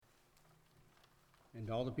And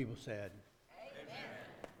all the people said, Amen.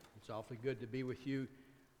 It's awfully good to be with you.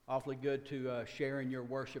 Awfully good to share in your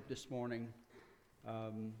worship this morning.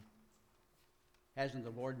 Hasn't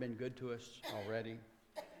the Lord been good to us already?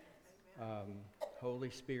 Holy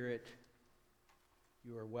Spirit,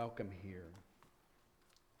 you are welcome here.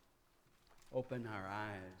 Open our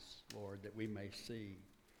eyes, Lord, that we may see.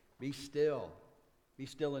 Be still. Be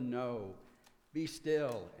still and know. Be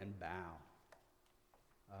still and bow.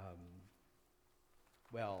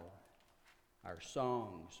 Our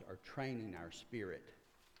songs are training our spirit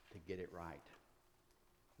to get it right.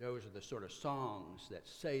 Those are the sort of songs that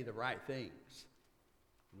say the right things.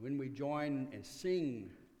 And when we join and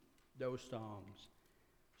sing those songs,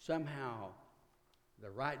 somehow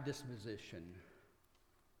the right disposition,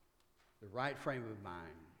 the right frame of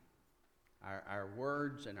mind, our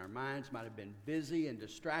words and our minds might have been busy and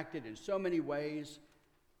distracted in so many ways,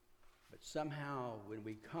 but somehow when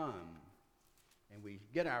we come and we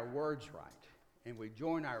get our words right, and we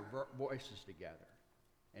join our voices together,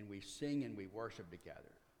 and we sing and we worship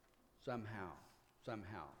together, somehow,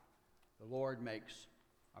 the Lord makes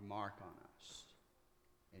a mark on us,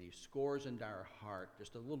 and He scores into our heart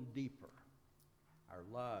just a little deeper, our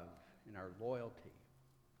love and our loyalty.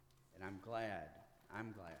 And I'm glad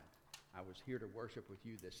I was here to worship with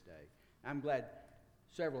you this day. I'm glad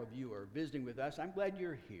several of you are visiting with us. I'm glad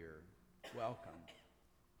you're here. Welcome.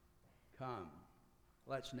 Come.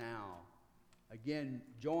 Let's now again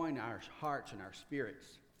join our hearts and our spirits.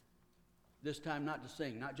 This time not to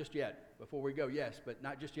sing, not just yet. Before we go, yes, but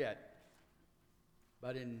not just yet.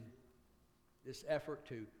 But in this effort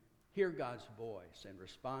to hear God's voice and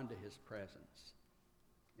respond to His presence.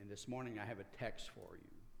 And this morning I have a text for you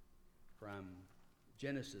from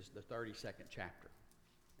Genesis, the 32nd chapter.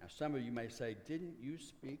 Now some of you may say, didn't you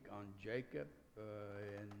speak on Jacob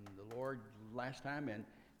and the Lord last time? And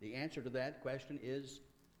the answer to that question is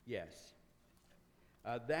yes.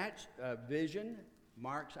 That vision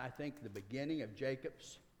marks, I think, the beginning of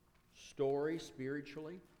Jacob's story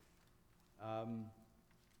spiritually.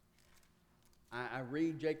 I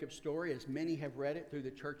read Jacob's story as many have read it through the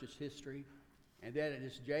church's history, and that it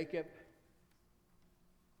is Jacob,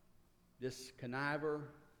 this conniver,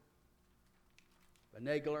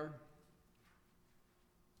 finagler,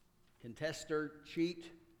 contester, cheat,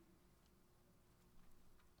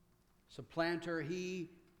 supplanter. He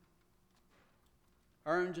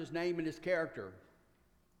earns his name and his character.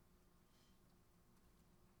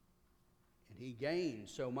 And he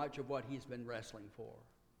gains so much of what he's been wrestling for.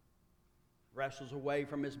 Wrestles away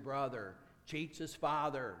from his brother, cheats his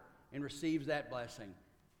father, and receives that blessing.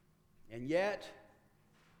 And yet,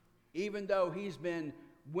 even though he's been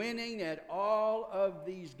winning at all of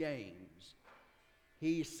these games,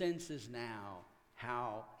 he senses now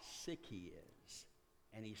how sick he is.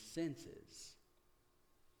 And he senses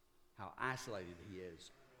how isolated he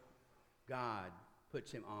is. God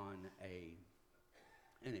puts him on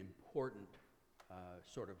an important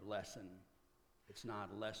sort of lesson. It's not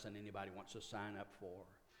a lesson anybody wants to sign up for.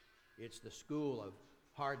 It's the school of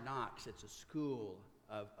hard knocks. It's a school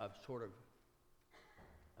of a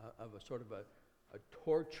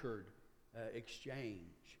tortured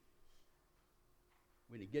exchange.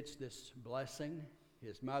 When he gets this blessing,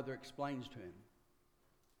 his mother explains to him,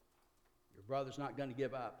 your brother's not going to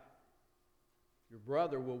give up. Your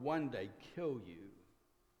brother will one day kill you,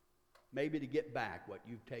 maybe to get back what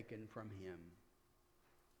you've taken from him.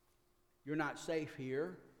 You're not safe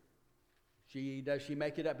here. Does she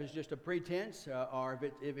make it up as just a pretense? Or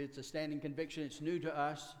if it's a standing conviction, it's new to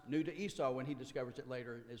us, new to Esau when he discovers it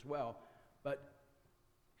later as well. But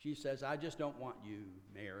she says, I just don't want you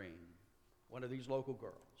marrying one of these local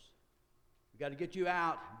girls. We've got to get you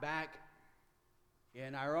out back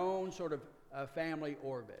in our own sort of family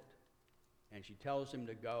orbit. And she tells him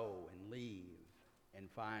to go and leave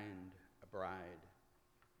and find a bride.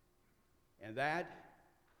 And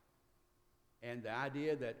the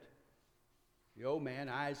idea that the old man,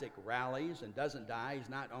 Isaac, rallies and doesn't die. He's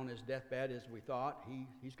not on his deathbed as we thought.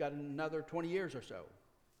 He's got another 20 years or so.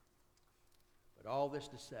 But all this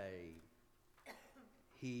to say,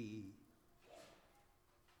 he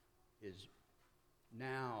is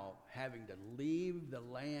now having to leave the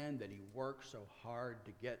land that he worked so hard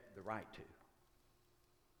to get the right to.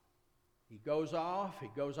 He goes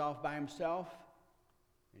off by himself,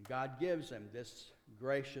 and God gives him this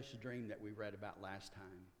gracious dream that we read about last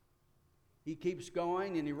time. He keeps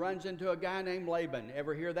going, and he runs into a guy named Laban.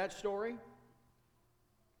 Ever hear that story?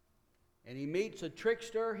 And he meets a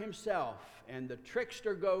trickster himself, and the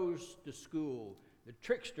trickster goes to school. The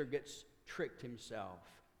trickster gets tricked himself.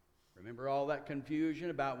 Remember all that confusion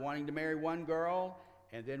about wanting to marry one girl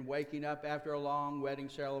and then waking up after a long wedding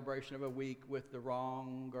celebration of a week with the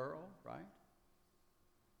wrong girl, right?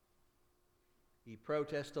 He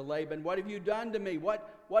protests to Laban, "What have you done to me?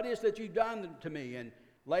 What is that you've done to me?" And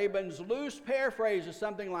Laban's loose paraphrase is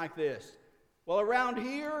something like this: "Well, around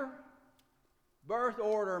here, birth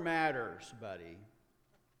order matters, buddy."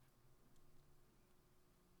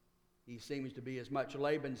 He seems to be as much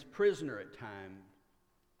Laban's prisoner at times.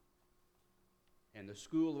 And the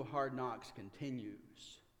school of hard knocks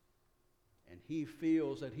continues. And he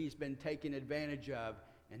feels that he's been taken advantage of.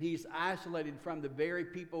 And he's isolated from the very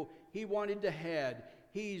people he wanted to head.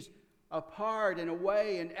 He's apart and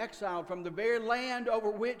away and exiled from the very land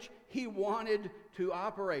over which he wanted to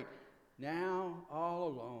operate. Now all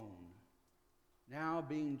alone. Now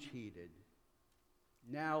being cheated.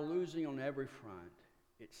 Now losing on every front.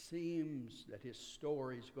 It seems that his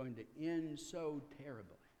story is going to end so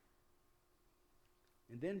terribly.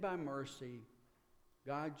 And then by mercy,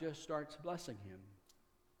 God just starts blessing him.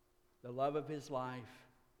 The love of his life,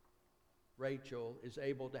 Rachel, is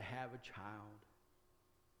able to have a child.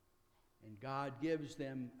 And God gives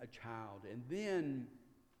them a child. And then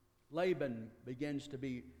Laban begins to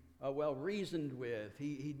be reasoned with.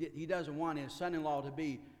 He doesn't want his son-in-law to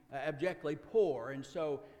be abjectly poor. And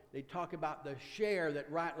so they talk about the share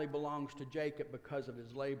that rightly belongs to Jacob because of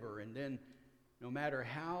his labor. And then no matter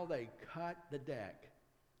how they cut the deck,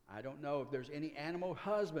 I don't know if there's any animal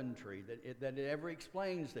husbandry that it ever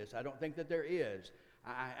explains this. I don't think that there is.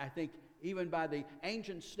 I think even by the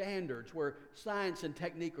ancient standards where science and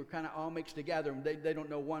technique are kind of all mixed together and they don't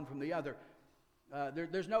know one from the other,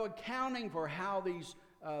 there's no accounting for how these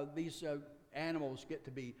animals get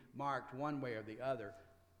to be marked one way or the other.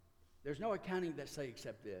 There's no accounting that say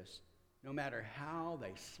except this: no matter how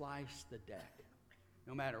they slice the deck,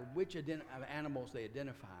 no matter which animals they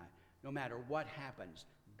identify, no matter what happens,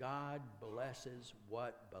 God blesses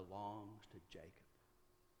what belongs to Jacob.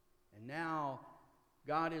 And now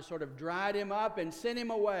God has sort of dried him up and sent him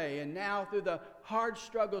away. And now through the hard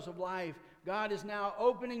struggles of life, God is now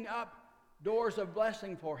opening up doors of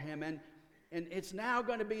blessing for him. And it's now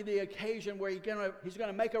going to be the occasion where he's going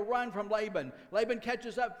to make a run from Laban. Laban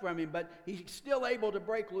catches up from him, but he's still able to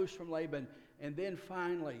break loose from Laban. And then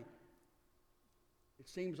finally, it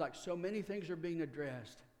seems like so many things are being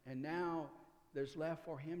addressed. And now there's left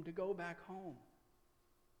for him to go back home.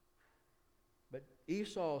 But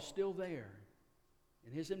Esau's still there.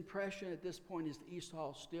 And his impression at this point is that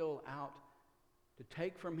Esau's still out to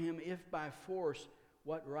take from him, if by force,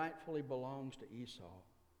 what rightfully belongs to Esau.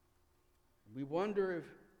 We wonder if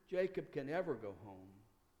Jacob can ever go home.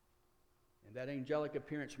 And that angelic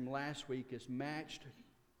appearance from last week is matched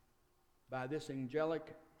by this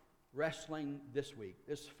angelic wrestling this week,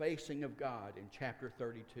 this facing of God in chapter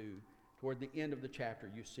 32. Toward the end of the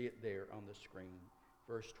chapter, you see it there on the screen,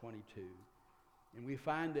 verse 22. And we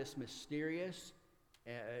find this mysterious,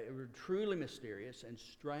 truly mysterious and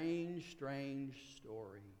strange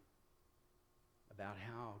story about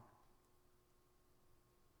how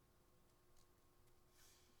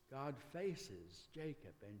God faces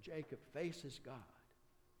Jacob and Jacob faces God.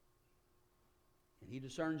 And he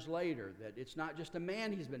discerns later that it's not just a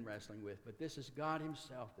man he's been wrestling with, but this is God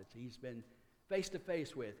himself that he's been face to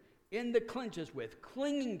face with, in the clinches with,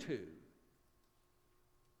 clinging to.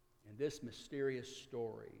 And this mysterious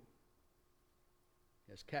story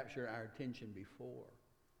has captured our attention before.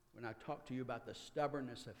 When I talked to you about the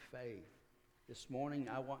stubbornness of faith, this morning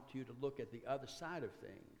I want you to look at the other side of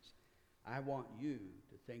things. I want you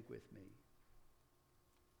to think with me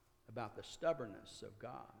about the stubbornness of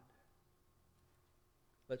God.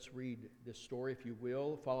 Let's read this story, if you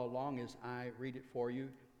will. Follow along as I read it for you.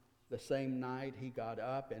 The same night he got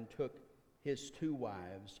up and took his 2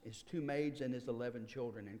 wives, his 2 maids, and his 11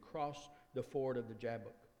 children, and crossed the ford of the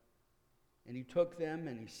Jabbok. And he took them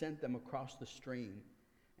and he sent them across the stream,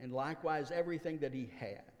 and likewise everything that he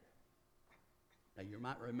had. Now you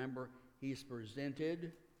might remember he's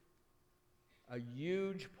presented a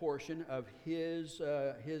huge portion of his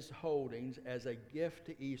holdings as a gift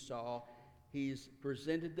to Esau. He's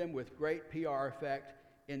presented them with great PR effect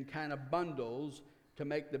in kind of bundles to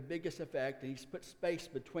make the biggest effect, and he's put space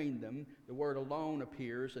between them. The word alone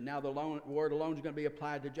appears, and now the word alone is going to be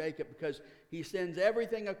applied to Jacob because he sends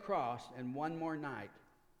everything across, and one more night.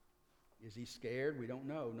 Is he scared? We don't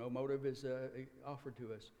know. No motive is offered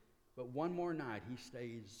to us. But one more night he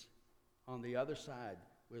stays on the other side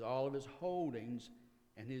with all of his holdings,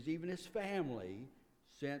 and even his family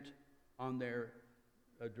sent on their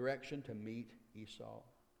direction to meet Esau.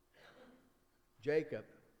 Jacob,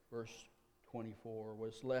 verse 24,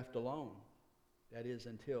 was left alone. That is,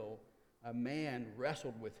 until a man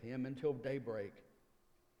wrestled with him until daybreak.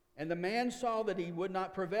 And the man saw that he would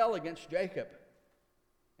not prevail against Jacob.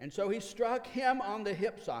 And so he struck him on the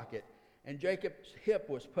hip socket, and Jacob's hip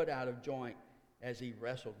was put out of joint as he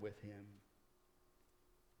wrestled with him.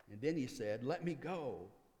 And then he said, "Let me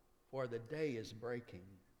go, for the day is breaking."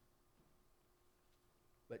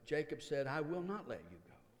 But Jacob said, "I will not let you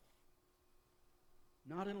go,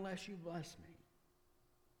 not unless you bless me."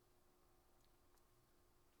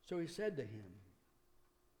 So he said to him,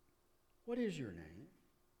 "What is your name?"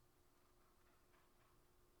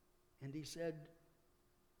 And he said,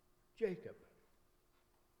 "Jacob."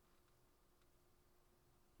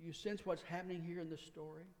 Do you sense what's happening here in this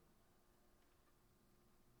story?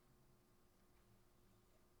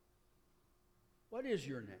 What is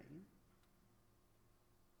your name?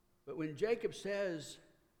 But when Jacob says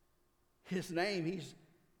his name, he's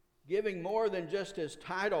giving more than just his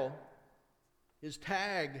title, his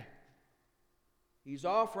tag. He's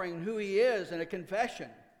offering who he is in a confession.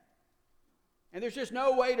 And there's just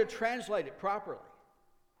no way to translate it properly.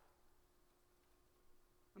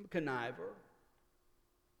 I'm a conniver.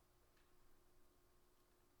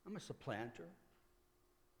 I'm a supplanter.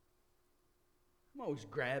 I'm always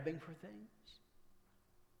grabbing for things.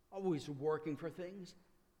 Always working for things.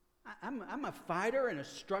 I'm a fighter and a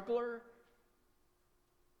struggler.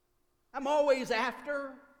 I'm always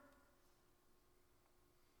after.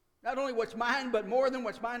 Not only what's mine, but more than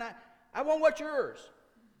what's mine. I want what's yours.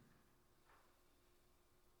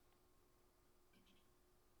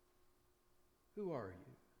 Who are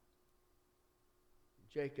you?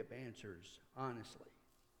 Jacob answers honestly.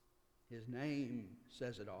 His name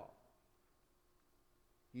says it all.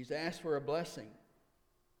 He's asked for a blessing,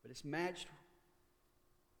 but it's matched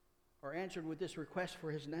or answered with this request for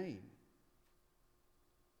his name.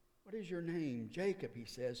 What is your name? Jacob, he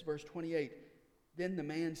says. Verse 28, then the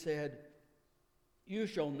man said, "You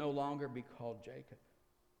shall no longer be called Jacob,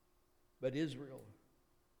 but Israel.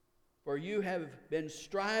 For you have been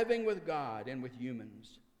striving with God and with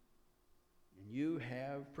humans, and you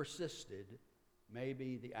have persisted."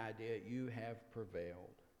 Maybe the idea, you have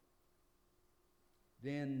prevailed.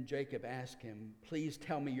 Then Jacob asked him, "Please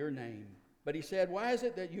tell me your name." But he said, "Why is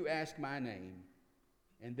it that you ask my name?"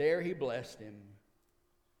 And there he blessed him.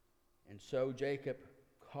 And so Jacob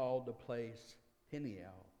called the place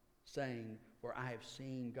Peniel, saying, "For I have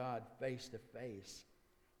seen God face to face,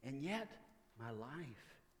 and yet my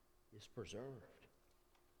life is preserved."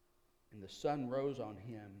 And the sun rose on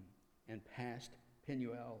him and passed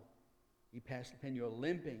Peniel. He passed Peniel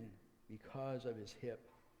limping because of his hip.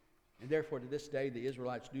 And therefore to this day the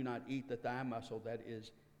Israelites do not eat the thigh muscle that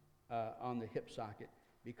is on the hip socket,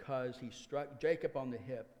 because he struck Jacob on the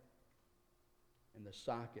hip and the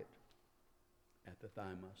socket at the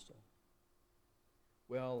thigh muscle.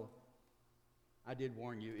 Well, I did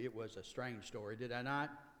warn you it was a strange story, did I not?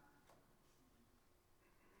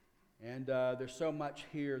 And there's so much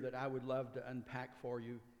here that I would love to unpack for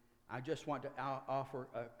you. I just want to offer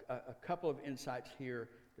a couple of insights here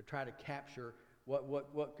to try to capture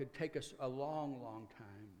what could take us a long, long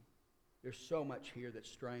time. There's so much here that's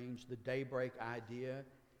strange. The daybreak idea.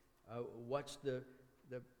 What's the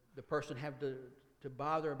person have to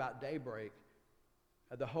bother about daybreak?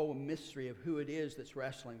 The whole mystery of who it is that's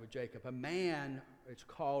wrestling with Jacob. A man, it's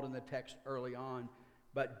called in the text early on,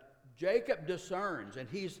 but Jacob discerns, and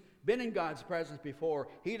he's been in God's presence before.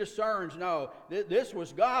 He discerns, no, this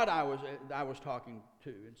was God I was talking to,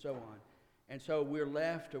 and so on. And so we're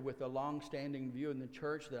left with a long-standing view in the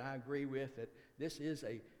church that I agree with, that this is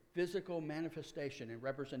a physical manifestation and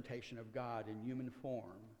representation of God in human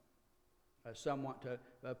form. Some want to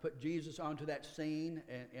put Jesus onto that scene,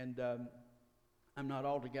 and I'm not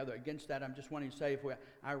altogether against that. I'm just wanting to say,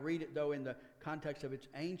 I read it, though, in the context of its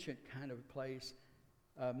ancient kind of place,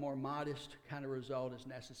 more modest kind of result is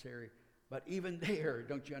necessary. But even there,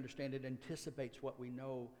 don't you understand, it anticipates what we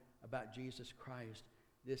know about Jesus Christ.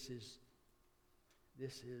 This is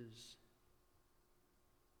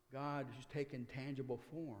God who's taken tangible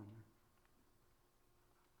form.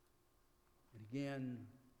 And again,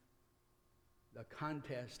 the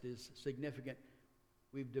contest is significant.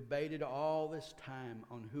 We've debated all this time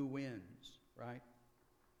on who wins, right?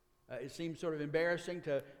 It seems sort of embarrassing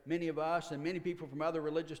to many of us and many people from other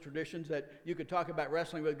religious traditions that you could talk about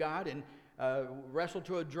wrestling with God and wrestle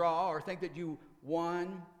to a draw or think that you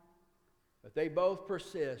won. But they both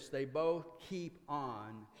persist. They both keep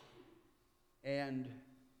on. And,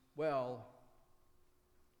 well,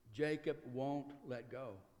 Jacob won't let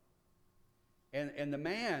go. And the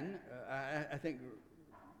man, I think,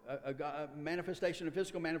 a manifestation, a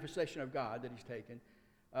physical manifestation of God that he's taken,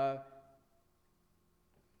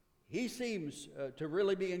 he seems to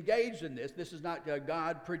really be engaged in this. This is not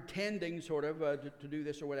God pretending sort of to do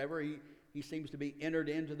this or whatever. He seems to be entered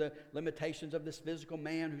into the limitations of this physical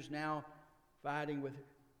man who's now fighting with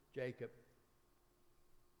Jacob.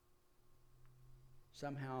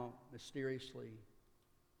 Somehow, mysteriously,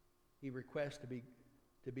 he requests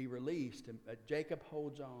to be released, and Jacob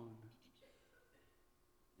holds on.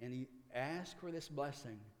 And he asks for this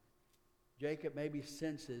blessing. Jacob maybe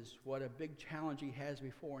senses what a big challenge he has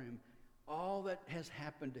before him. All that has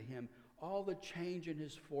happened to him, all the change in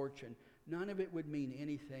his fortune, none of it would mean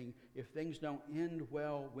anything if things don't end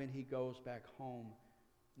well when he goes back home.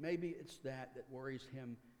 Maybe it's that worries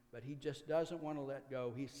him, but he just doesn't want to let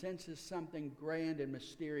go. He senses something grand and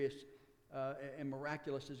mysterious and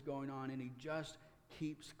miraculous is going on, and he just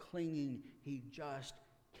keeps clinging. He just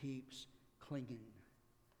keeps clinging.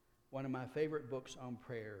 One of my favorite books on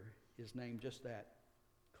prayer is named just that,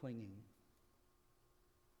 Clinging.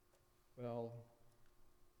 Well,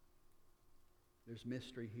 there's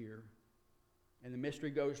mystery here. And the mystery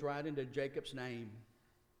goes right into Jacob's name.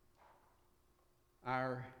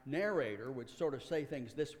 Our narrator would sort of say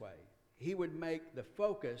things this way. He would make the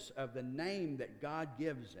focus of the name that God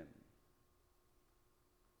gives him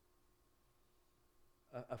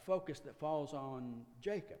a focus that falls on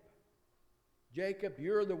Jacob. Jacob,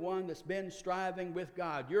 you're the one that's been striving with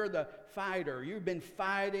God. You're the fighter. You've been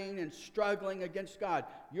fighting and struggling against God.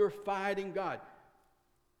 You're fighting God.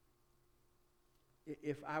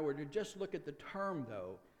 If I were to just look at the term,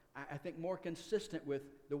 though, I think more consistent with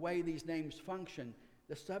the way these names function,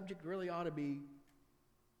 the subject really ought to be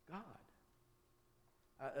God.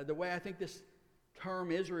 The way I think this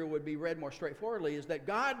term Israel would be read more straightforwardly is that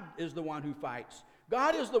God is the one who fights.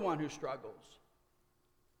 God is the one who struggles.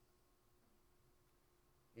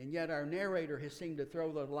 And yet our narrator has seemed to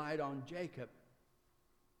throw the light on Jacob.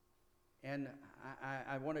 And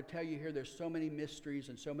I want to tell you here, there's so many mysteries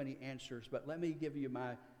and so many answers, but let me give you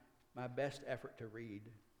my best effort to read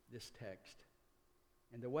this text.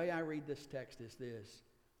 And the way I read this text is this,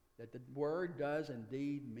 that the word does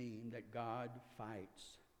indeed mean that God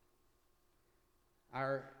fights.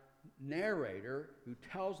 Our narrator, who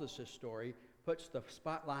tells us this story, puts the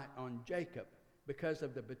spotlight on Jacob because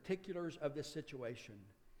of the particulars of this situation.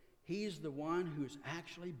 He's the one who's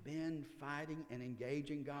actually been fighting and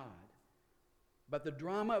engaging God. But the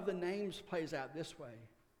drama of the names plays out this way.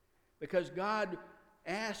 Because God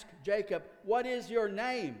asked Jacob, what is your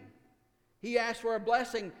name? He asked for a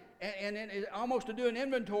blessing and almost to do an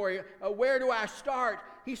inventory. Where do I start?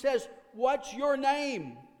 He says, what's your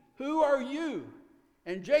name? Who are you?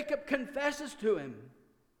 And Jacob confesses to him,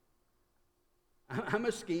 I'm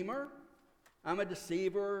a schemer. I'm a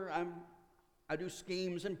deceiver. I do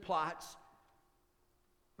schemes and plots.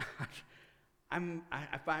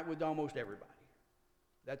 I fight with almost everybody.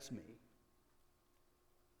 That's me.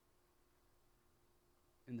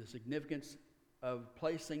 And the significance of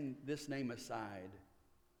placing this name aside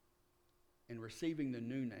and receiving the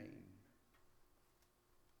new name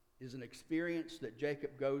is an experience that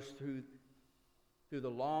Jacob goes through the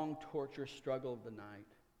long, torturous struggle of the night.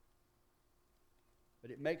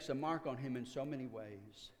 But it makes a mark on him in so many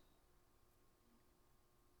ways.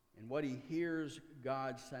 And what he hears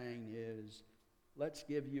God saying is, let's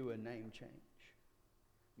give you a name change.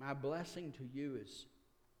 My blessing to you is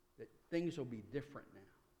that things will be different now.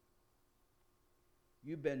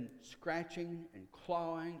 You've been scratching and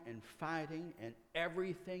clawing and fighting, and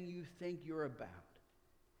everything you think you're about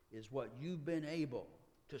is what you've been able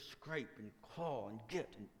to scrape and claw and get.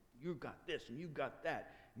 And you've got this and you've got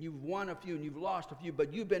that. You've won a few and you've lost a few,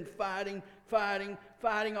 but you've been fighting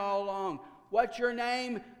all along. What's your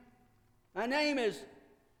name? My name is,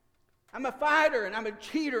 I'm a fighter and I'm a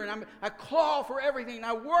cheater and I claw for everything and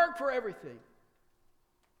I work for everything.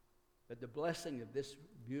 But the blessing of this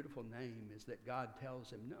beautiful name is that God tells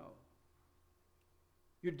him, no,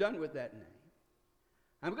 you're done with that name.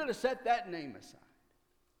 I'm going to set that name aside.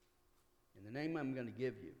 And the name I'm going to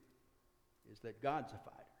give you is that God's a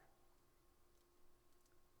fighter.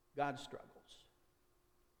 God struggles.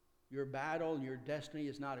 Your battle and your destiny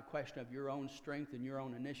is not a question of your own strength and your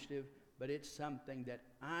own initiative, but it's something that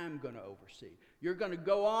I'm going to oversee. You're going to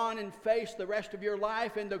go on and face the rest of your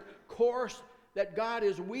life in the course that God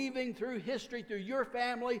is weaving through history, through your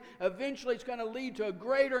family. Eventually it's going to lead to a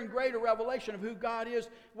greater and greater revelation of who God is.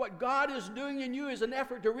 What God is doing in you is an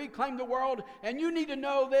effort to reclaim the world, and you need to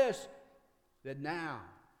know this, that now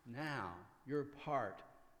you're part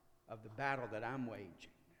of the battle that I'm waging.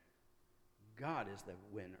 God is the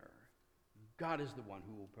winner. God is the one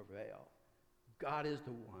who will prevail. God is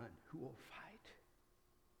the one who will fight.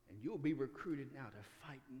 And you'll be recruited now to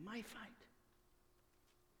fight my fight.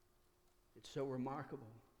 It's so remarkable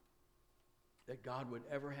that God would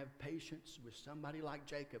ever have patience with somebody like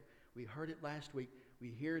Jacob. We heard it last week. We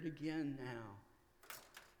hear it again now.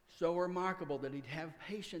 So remarkable that he'd have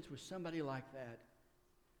patience with somebody like that.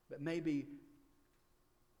 But maybe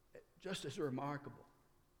just as remarkable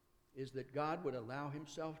is that God would allow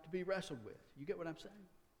himself to be wrestled with. You get what I'm saying?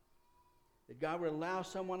 That God would allow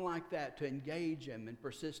someone like that to engage him and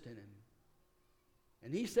persist in him.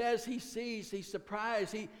 And he says he sees, he's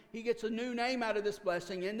surprised, he gets a new name out of this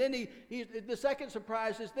blessing. And then the second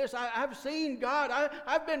surprise is this: I've seen God.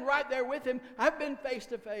 I've been right there with him. I've been face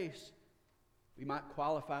to face. We might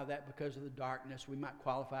qualify that because of the darkness. We might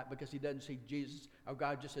qualify it because he doesn't see Jesus or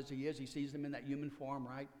God just as he is. He sees him in that human form,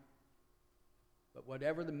 right? But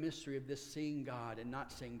whatever the mystery of this seeing God and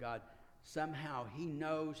not seeing God, somehow he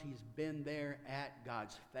knows he's been there at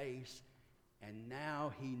God's face. And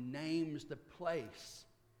now he names the place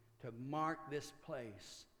to mark this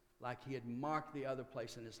place like he had marked the other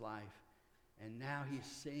place in his life. And now he's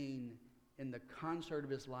seen in the concert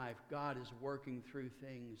of his life, God is working through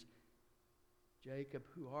things. Jacob,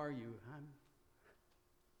 who are you?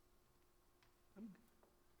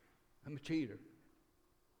 I'm a cheater.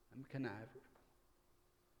 I'm a conniver.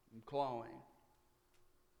 I'm clawing.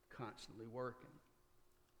 Constantly working.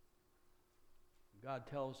 God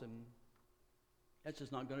tells him, that's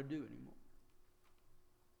just not going to do anymore.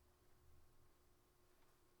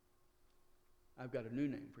 I've got a new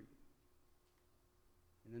name for you.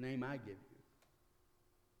 And the name I give you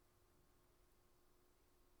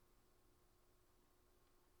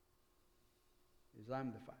is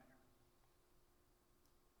I'm the fighter.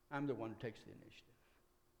 I'm the one who takes the initiative.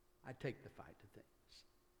 I take the fight to things.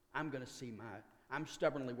 I'm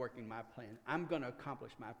stubbornly working my plan. I'm going to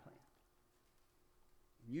accomplish my plan.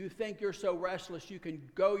 You think you're so restless you can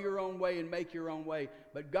go your own way and make your own way.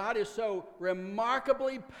 But God is so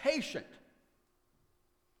remarkably patient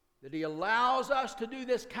that he allows us to do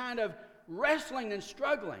this kind of wrestling and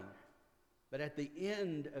struggling. But at the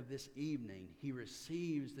end of this evening, he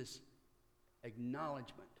receives this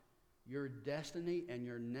acknowledgement. Your destiny and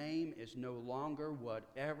your name is no longer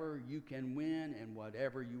whatever you can win and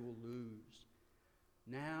whatever you will lose.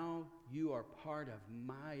 Now you are part of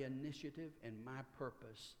my initiative and my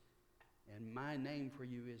purpose. And my name for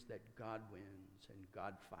you is that God wins and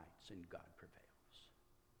God fights and God prevails.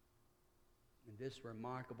 And this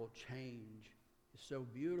remarkable change is so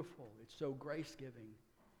beautiful. It's so grace-giving.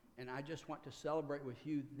 And I just want to celebrate with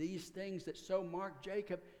you these things that so mark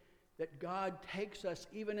Jacob, that God takes us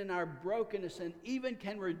even in our brokenness and even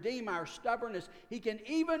can redeem our stubbornness. He can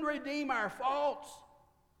even redeem our faults.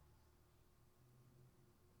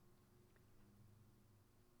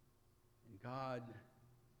 God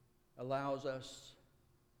allows us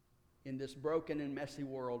in this broken and messy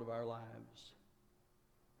world of our lives.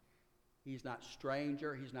 He's not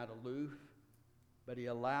stranger, he's not aloof, but he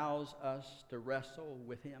allows us to wrestle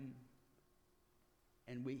with him.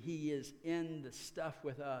 And he is in the stuff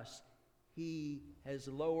with us. He has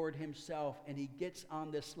lowered himself and he gets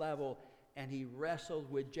on this level and he wrestles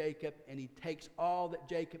with Jacob and he takes all that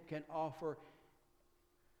Jacob can offer.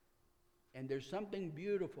 And there's something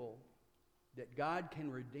beautiful that God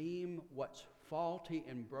can redeem what's faulty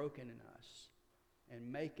and broken in us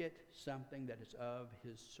and make it something that is of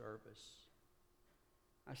his service.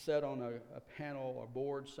 I sat on a panel or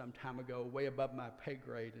board some time ago, way above my pay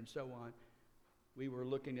grade and so on. We were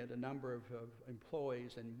looking at a number of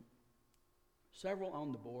employees, and several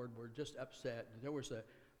on the board were just upset. There was a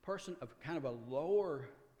person of kind of a lower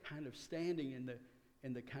kind of standing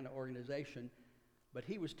in the kind of organization, but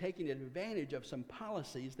he was taking advantage of some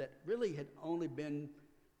policies that really had only been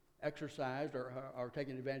exercised or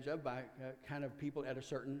taken advantage of by kind of people at a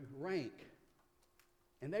certain rank.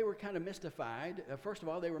 And they were kind of mystified. First of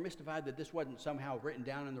all, they were mystified that this wasn't somehow written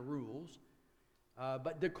down in the rules.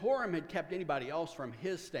 But decorum had kept anybody else from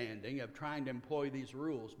his standing of trying to employ these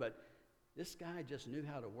rules. But this guy just knew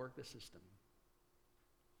how to work the system.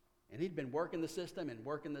 And he'd been working the system and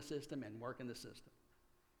working the system and working the system.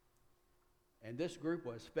 And this group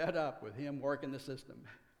was fed up with him working the system.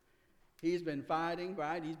 He's been fighting,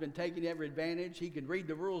 right? He's been taking every advantage. He could read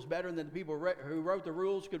the rules better than the people who wrote the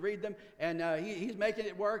rules could read them. And he's making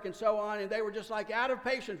it work and so on. And they were just like out of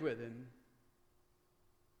patience with him.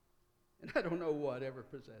 And I don't know what ever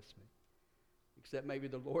possessed me, except maybe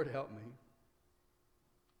the Lord helped me.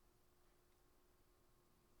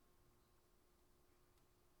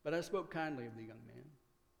 But I spoke kindly of the young man.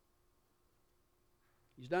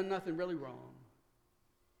 He's done nothing really wrong.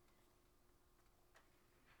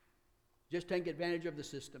 Just take advantage of the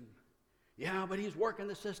system. Yeah, but he's working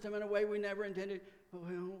the system in a way we never intended.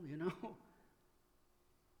 Well, you know.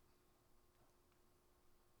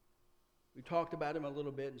 We talked about him a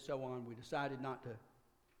little bit and so on. We decided not to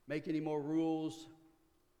make any more rules,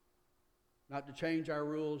 not to change our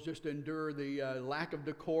rules, just to endure the lack of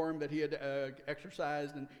decorum that he had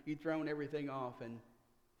exercised, and he'd thrown everything off. And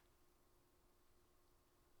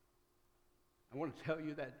I want to tell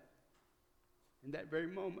you that in that very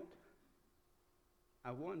moment, I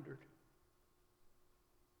wondered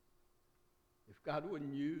if God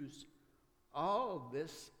wouldn't use all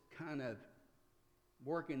this kind of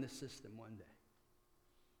work in the system one day.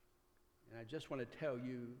 And I just want to tell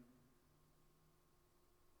you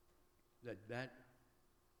that that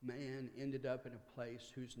man ended up in a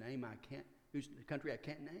place whose country I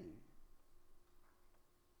can't name,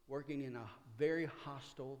 working in a very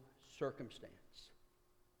hostile circumstance,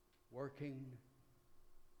 working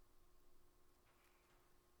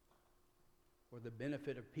for the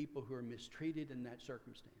benefit of people who are mistreated in that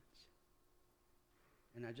circumstance.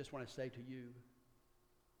 And I just want to say to you,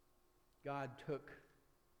 God took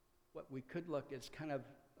what we could look as kind of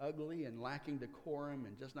ugly and lacking decorum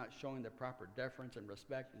and just not showing the proper deference and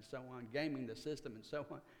respect and so on, gaming the system and so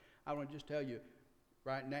on. I want to just tell you,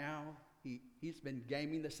 right now, he's been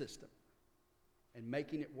gaming the system and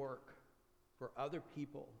making it work for other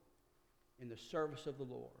people in the service of the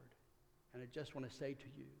Lord. And I just want to say to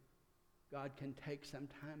you, God can take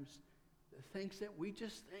sometimes the things that we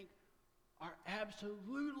just think are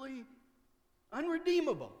absolutely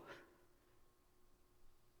unredeemable.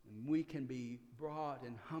 And we can be brought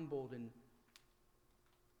and humbled and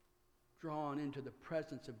drawn into the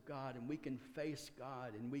presence of God, and we can face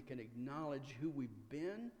God, and we can acknowledge who we've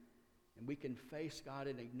been, and we can face God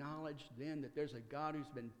and acknowledge then that there's a God who's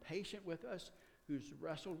been patient with us, who's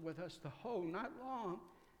wrestled with us the whole night long.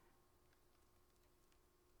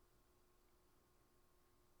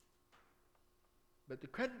 But the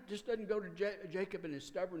credit just doesn't go to Jacob and his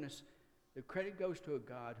stubbornness. The credit goes to a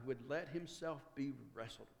God who would let himself be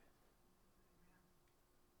wrestled with,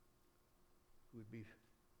 who would be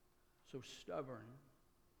so stubborn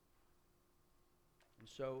and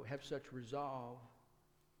so have such resolve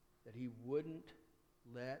that he wouldn't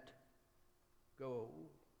let go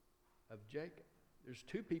of Jacob. There's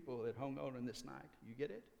two people that hung on in this night. You get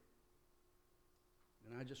it?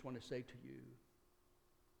 And I just want to say to you,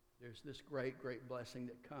 there's this great, great blessing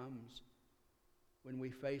that comes when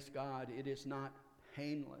we face God. It is not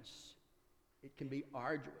painless. It can be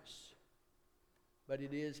arduous. But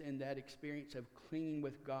it is in that experience of clinging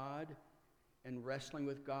with God and wrestling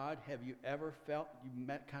with God. Have you ever felt,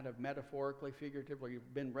 kind of metaphorically, figuratively,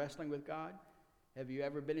 you've been wrestling with God? Have you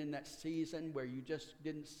ever been in that season where you just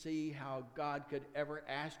didn't see how God could ever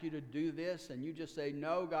ask you to do this, and you just say,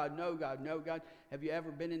 no, God, no, God, no, God? Have you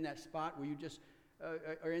ever been in that spot where you just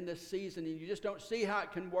are in this season and you just don't see how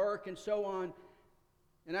it can work and so on?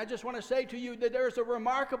 And I just want to say to you that there's a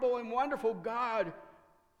remarkable and wonderful God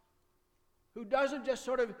who doesn't just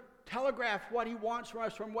sort of telegraph what he wants from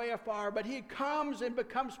us from way afar, but he comes and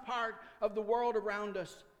becomes part of the world around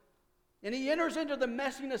us. And he enters into the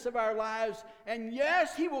messiness of our lives. And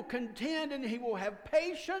yes, he will contend and he will have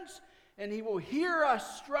patience and he will hear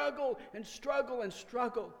us struggle and struggle and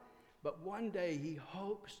struggle. But one day he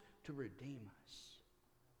hopes to redeem us,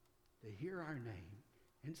 to hear our name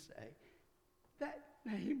and say, that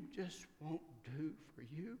name just won't do for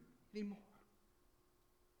you anymore.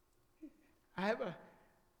 I have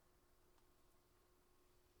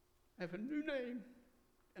a new name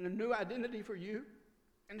and a new identity for you.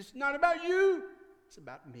 And it's not about you. It's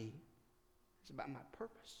about me. It's about my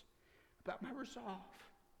purpose, about my resolve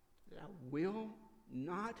that I will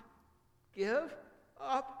not give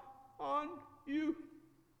up on you.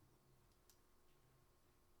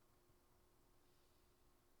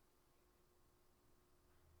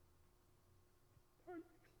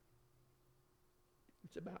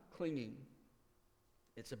 It's about clinging.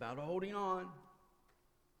 It's about holding on.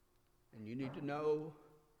 And you need to know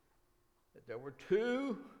that there were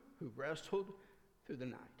two who wrestled through the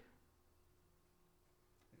night.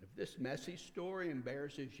 And if this messy story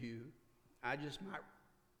embarrasses you, I just might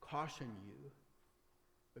caution you,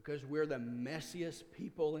 because we're the messiest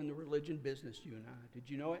people in the religion business, you and I. Did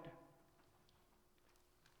you know it?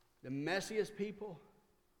 The messiest people.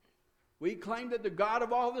 We claim that the God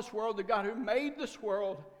of all this world, the God who made this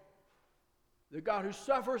world, the God who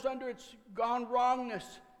suffers under its gone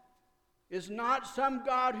wrongness, is not some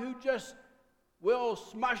God who just will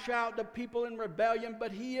smush out the people in rebellion,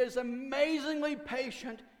 but he is amazingly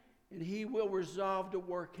patient, and he will resolve to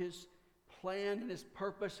work his plan and his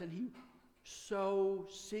purpose, and he so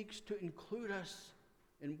seeks to include us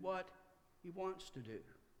in what he wants to do.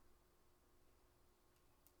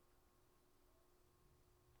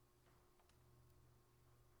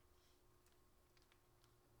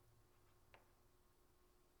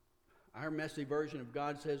 Our messy version of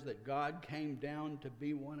God says that God came down to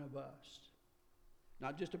be one of us.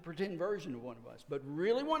 Not just a pretend version of one of us, but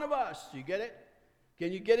really one of us. You get it?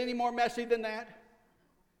 Can you get any more messy than that?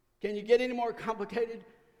 Can you get any more complicated?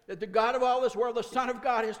 That the God of all this world, the Son of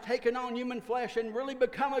God, has taken on human flesh and really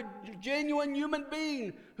become a genuine human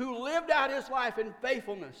being who lived out his life in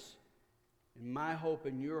faithfulness. And my hope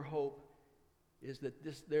and your hope is that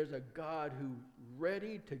there's a God who's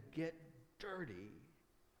ready to get dirty,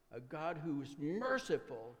 a God who is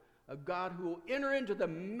merciful, a God who will enter into the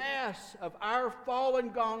mess of our fallen,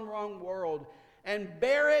 gone wrong world and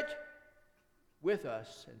bear it with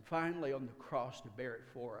us, and finally on the cross to bear it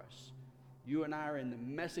for us. You and I are in the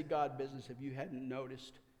messy God business if you hadn't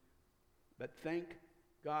noticed. But thank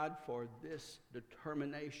God for this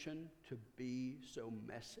determination to be so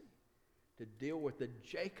messy, to deal with the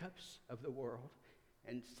Jacobs of the world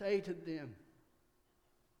and say to them,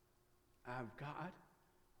 I've got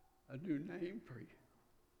a new name for you.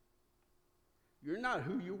 You're not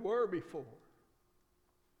who you were before.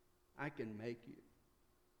 I can make you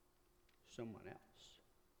someone else.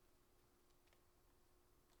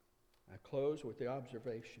 I close with the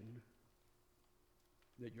observation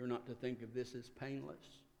that you're not to think of this as painless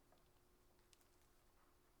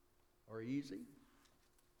or easy.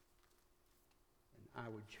 And I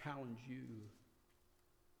would challenge you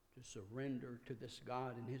to surrender to this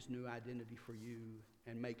God and his new identity for you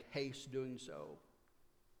and make haste doing so,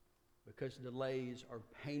 because delays are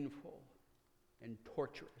painful and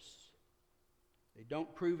torturous. They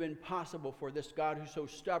don't prove impossible for this God who's so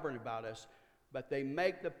stubborn about us, but they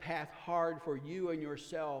make the path hard for you and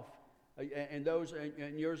yourself and those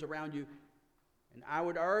and yours around you. And I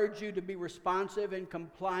would urge you to be responsive and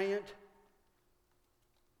compliant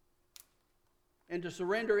and to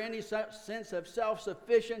surrender any sense of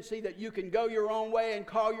self-sufficiency that you can go your own way and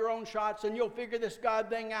call your own shots and you'll figure this God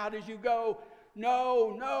thing out as you go.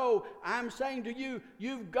 No, I'm saying to you,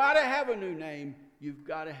 you've got to have a new name. You've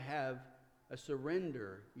got to have a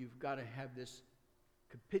surrender. You've got to have this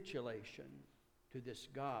capitulation to this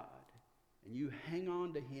God. And you hang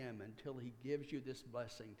on to him until he gives you this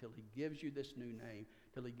blessing, till he gives you this new name,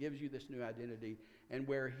 till he gives you this new identity. And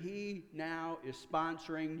where he now is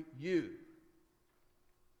sponsoring you.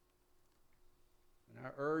 And I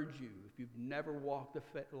urge you, if you've never walked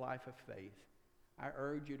the life of faith, I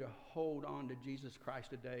urge you to hold on to Jesus Christ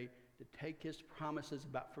today, to take his promises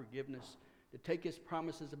about forgiveness, to take his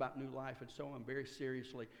promises about new life, and so on very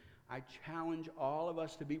seriously. I challenge all of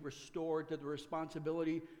us to be restored to the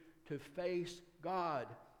responsibility to face God,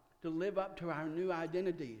 to live up to our new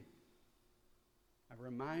identity. I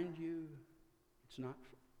remind you, it's not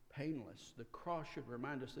painless. The cross should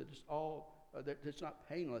remind us that it's not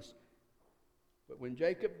painless. But when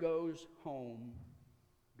Jacob goes home,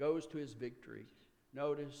 goes to his victory,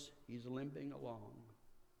 notice he's limping along.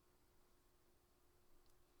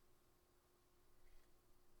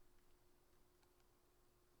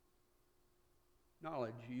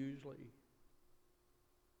 Knowledge usually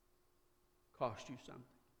costs you something.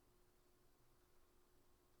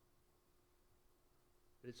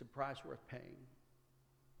 But it's a price worth paying.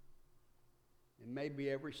 And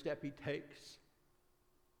maybe every step he takes,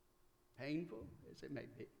 painful as it may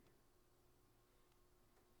be,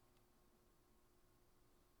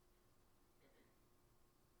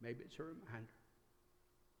 maybe it's a reminder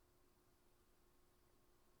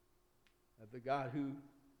of the God who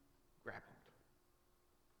grappled,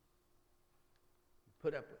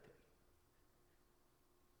 put up with it,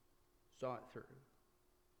 saw it through,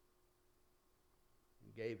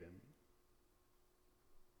 and gave him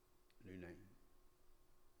a new name.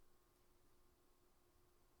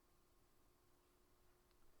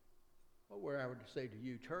 What were I to say to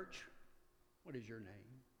you, church? What is your name?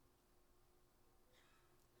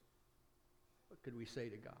 What could we say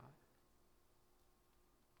to God?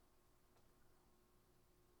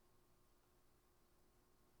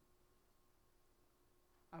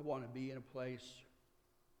 I want to be in a place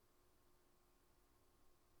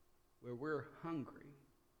where we're hungry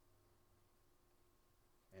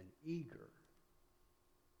and eager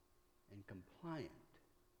and compliant,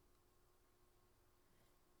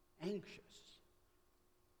 anxious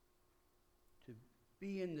to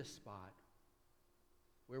be in this spot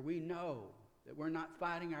where we know that we're not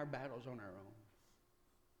fighting our battles on our own,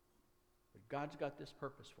 but God's got this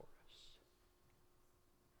purpose for us.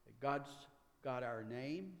 That God's got our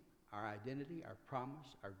name, our identity, our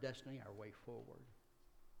promise, our destiny, our way forward.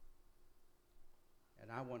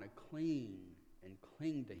 And I want to cling and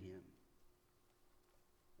cling to him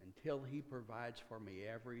until he provides for me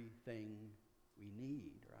everything we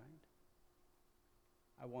need, right?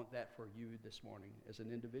 I want that for you this morning as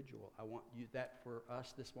an individual. I want that for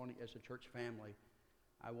us this morning as a church family.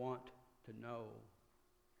 I want to know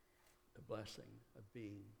the blessing of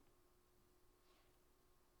being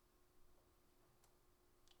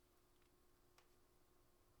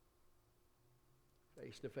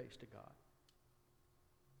face to face to God.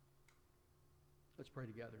 Let's pray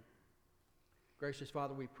together. Gracious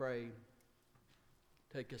Father, we pray,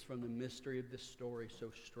 take us from the mystery of this story,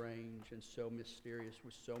 so strange and so mysterious,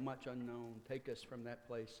 with so much unknown. Take us from that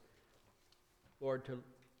place, Lord, to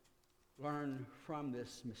learn from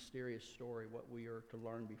this mysterious story what we are to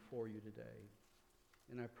learn before you today.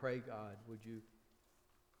 And I pray, God, would you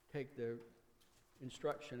take the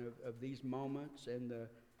instruction of these moments and the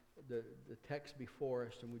text before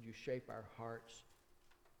us, and would you shape our hearts?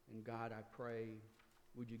 And God, I pray,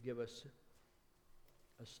 would you give us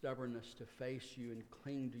a stubbornness to face you and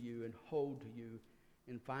cling to you and hold to you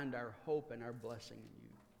and find our hope and our blessing in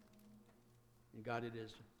you. And God, it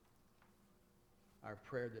is our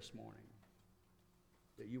prayer this morning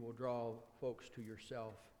that you will draw folks to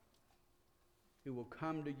yourself who will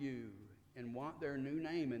come to you and want their new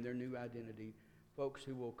name and their new identity, folks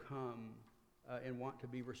who will come and want to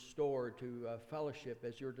be restored to fellowship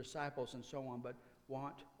as your disciples and so on, but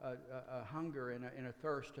want a hunger and a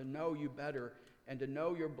thirst to know you better and to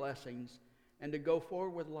know your blessings and to go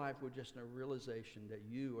forward with life with just a realization that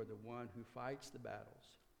you are the one who fights the battles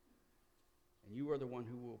and you are the one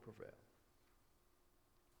who will prevail.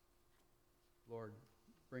 Lord,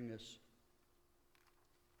 bring us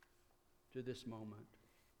to this moment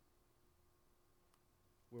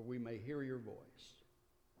where we may hear your voice,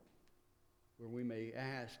 where we may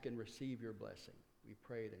ask and receive your blessing. We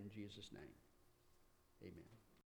pray it in Jesus' name. Amen.